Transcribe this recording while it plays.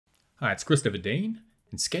Hi, it's Christopher Deane,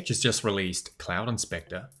 and Sketch has just released Cloud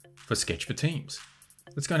Inspector for Sketch for Teams.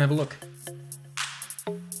 Let's go and have a look.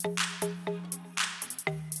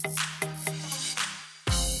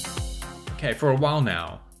 Okay, for a while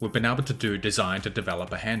now, we've been able to do design to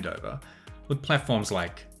developer handover with platforms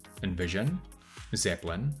like InVision,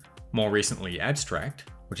 Zeppelin, more recently Abstract,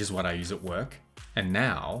 which is what I use at work, and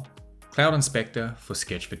now Cloud Inspector for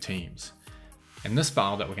Sketch for Teams. And this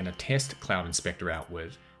file that we're going to test Cloud Inspector out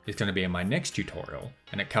with is going to be in my next tutorial,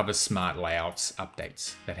 and it covers smart layouts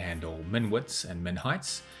updates that handle min widths and min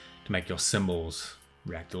heights to make your symbols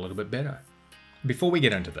react a little bit better. Before we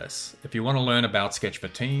get into this, if you want to learn about Sketch for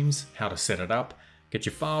Teams, how to set it up, get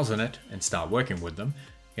your files in it, and start working with them,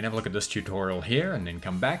 you can have a look at this tutorial here and then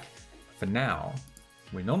come back. For now,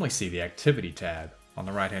 we normally see the Activity tab on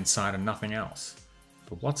the right hand side and nothing else.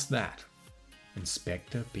 But what's that?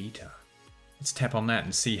 Inspector Beta. Let's tap on that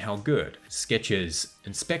and see how good Sketch's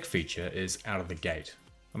Inspect feature is out of the gate.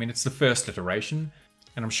 I mean, it's the first iteration,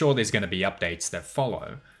 and I'm sure there's going to be updates that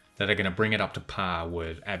follow that are going to bring it up to par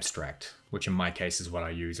with Abstract, which in my case is what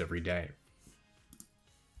I use every day.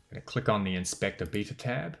 I'm going to click on the Inspector Beta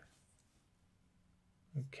tab.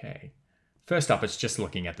 Okay. First up, it's just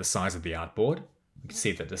looking at the size of the artboard. You can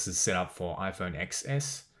see that this is set up for iPhone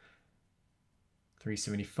XS.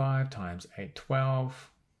 375 times 812.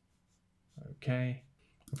 Okay.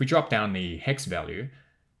 If we drop down the hex value, you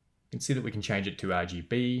can see that we can change it to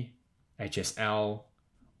RGB, HSL,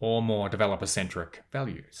 or more developer-centric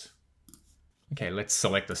values. Okay, let's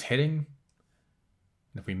select this heading.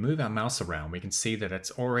 And if we move our mouse around, we can see that it's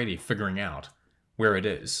already figuring out where it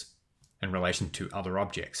is in relation to other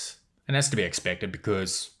objects. And that's to be expected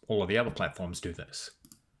because all of the other platforms do this.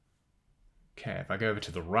 Okay, if I go over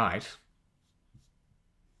to the right,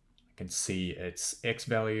 I can see its X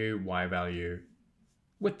value, Y value,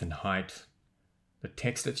 width and height, the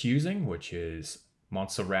text it's using, which is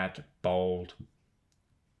Montserrat bold,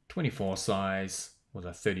 24 size with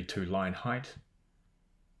a 32 line height,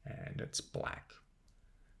 and it's black.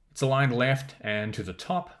 It's aligned left and to the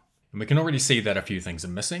top, and we can already see that a few things are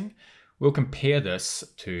missing. We'll compare this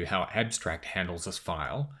to how Abstract handles this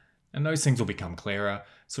file, and those things will become clearer,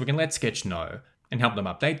 so we can let Sketch know and help them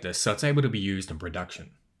update this so it's able to be used in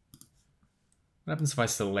production. What happens if I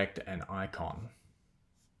select an icon?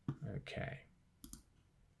 Okay.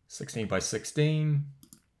 16 by 16.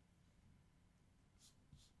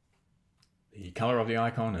 The color of the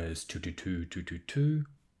icon is 222,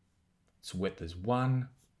 its width is 1.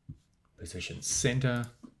 Position center.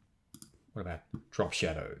 What about drop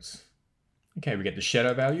shadows? Okay, we get the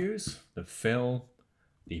shadow values, the fill,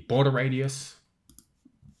 the border radius,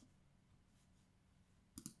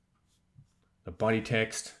 the body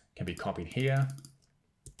text can be copied here.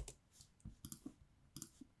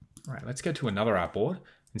 All right, let's go to another artboard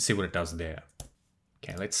and see what it does there.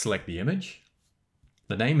 Okay, let's select the image.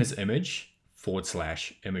 The name is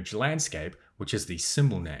image/image landscape, which is the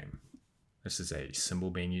symbol name. This is a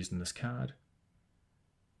symbol being used in this card.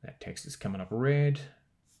 That text is coming up red.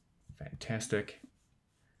 Fantastic.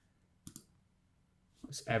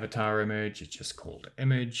 This avatar image is just called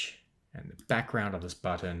image, and the background of this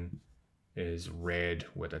button is red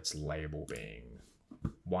with its label being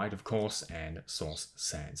white, of course, and Source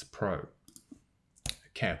Sans Pro.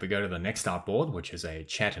 Okay, if we go to the next artboard, which is a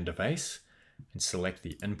chat interface, and select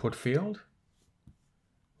the input field,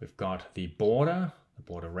 we've got the border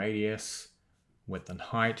radius, width and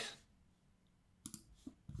height,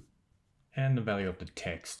 and the value of the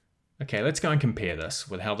text. Okay, let's go and compare this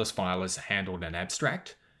with how this file is handled in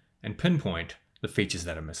Abstract and pinpoint the features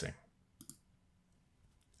that are missing.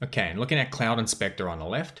 Okay, and looking at Cloud Inspector on the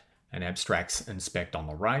left and Abstract's Inspect on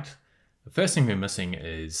the right, the first thing we're missing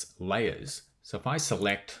is layers. So if I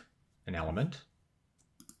select an element,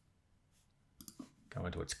 go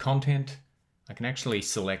into its content, I can actually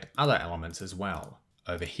select other elements as well.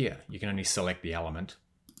 Over here, you can only select the element,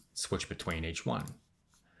 switch between each one.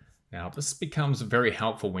 Now, this becomes very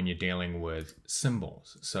helpful when you're dealing with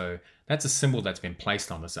symbols. So that's a symbol that's been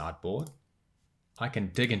placed on this artboard. I can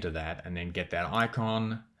dig into that and then get that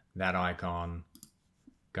icon,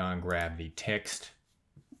 go and grab the text,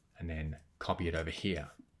 and then copy it over here.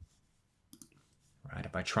 Right,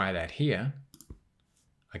 if I try that here,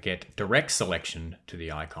 I get direct selection to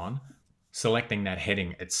the icon. Selecting that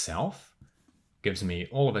heading itself gives me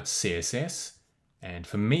all of its CSS. And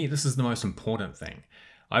for me, this is the most important thing.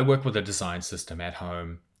 I work with a design system at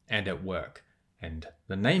home and at work, and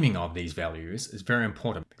the naming of these values is very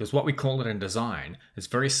important because what we call it in design is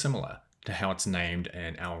very similar to how it's named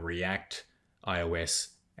in our React, iOS,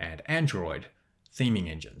 and Android theming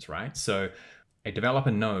engines, right? So a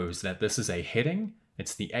developer knows that this is a heading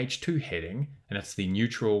It's the H2 heading, and it's the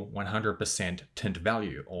neutral 100% tint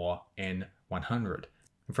value, or N100.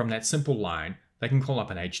 And from that simple line, they can call up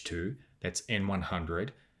an H2 that's N100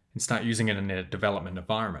 and start using it in their development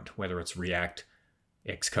environment, whether it's React,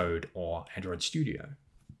 Xcode, or Android Studio.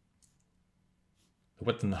 The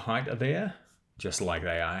width and the height are there, just like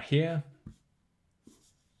they are here.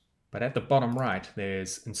 But at the bottom right,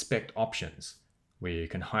 there's Inspect Options, where you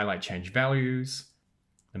can highlight change values,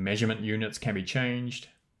 the measurement units can be changed,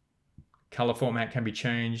 color format can be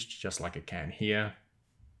changed, just like it can here.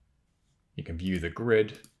 You can view the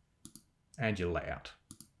grid and your layout.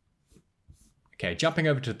 Okay, jumping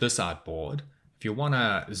over to this artboard, if you want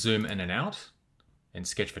to zoom in and out, in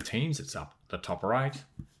Sketch for Teams, it's up the top right.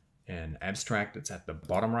 In Abstract, it's at the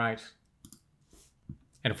bottom right.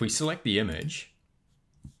 And if we select the image,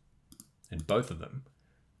 in both of them,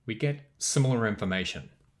 we get similar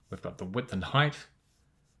information. We've got the width and height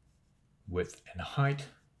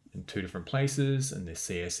in two different places, in the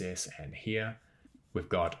CSS and here. We've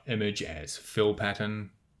got image as fill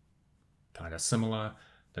pattern, kind of similar.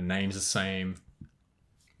 The name's the same.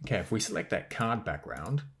 Okay, if we select that card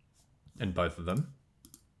background in both of them,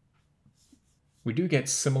 we do get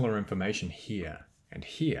similar information here and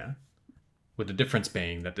here, with the difference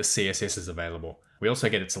being that the CSS is available. We also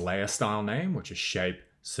get its layer style name, which is shape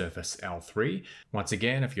surface L3. Once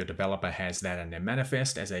again, if your developer has that in their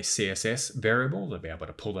manifest as a CSS variable, they'll be able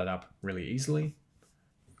to pull that up really easily.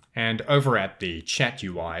 And over at the Chat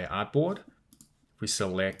UI artboard, if we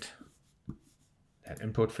select that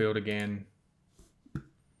input field again,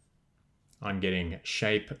 I'm getting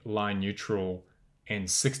shape line neutral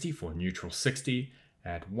N60 for neutral 60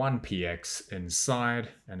 at 1px inside,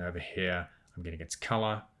 and over here I'm getting its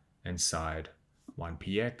color inside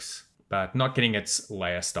 1px, but not getting its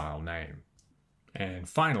layer style name. And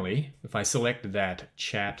finally, if I select that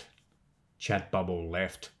chat bubble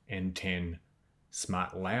left N10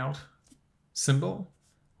 smart layout symbol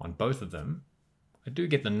on both of them, I do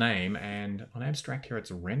get the name, and on Abstract here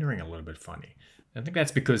it's rendering a little bit funny. I think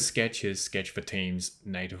that's because Sketch is Sketch for Teams'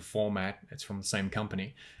 native format. It's from the same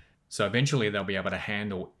company. So eventually they'll be able to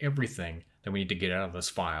handle everything that we need to get out of this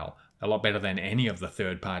file a lot better than any of the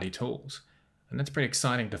third-party tools. And that's pretty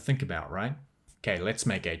exciting to think about, right? Okay, let's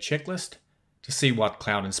make a checklist to see what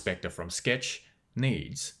Cloud Inspector from Sketch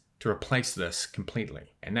needs to replace this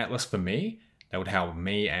completely. And that list for me, that would help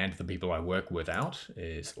me and the people I work with out,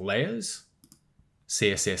 is layers,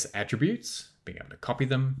 CSS attributes, being able to copy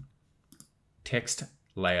them, text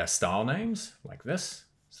layer style names like this,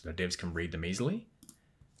 so the devs can read them easily,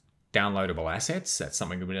 downloadable assets, that's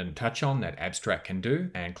something we didn't touch on that Abstract can do,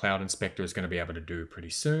 and Cloud Inspector is going to be able to do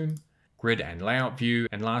pretty soon, grid and layout view,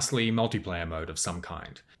 and lastly, multiplayer mode of some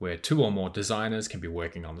kind, where two or more designers can be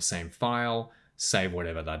working on the same file, save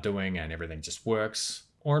whatever they're doing and everything just works,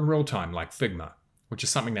 or in real time like Figma, which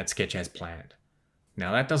is something that Sketch has planned.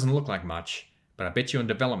 Now that doesn't look like much, but I bet you in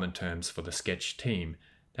development terms for the Sketch team,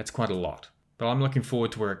 that's quite a lot. But I'm looking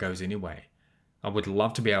forward to where it goes anyway. I would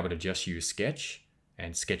love to be able to just use Sketch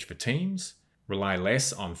and Sketch for Teams, rely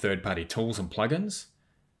less on third-party tools and plugins,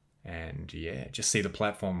 and yeah, just see the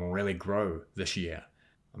platform really grow this year.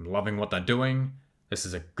 I'm loving what they're doing. This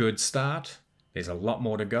is a good start. There's a lot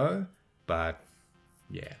more to go, but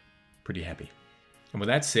yeah, pretty happy. And with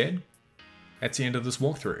that said, that's the end of this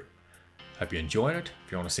walkthrough. Hope you enjoyed it.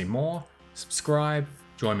 If you want to see more, subscribe,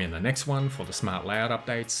 join me in the next one for the smart layout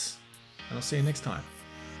updates, and I'll see you next time.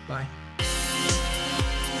 Bye.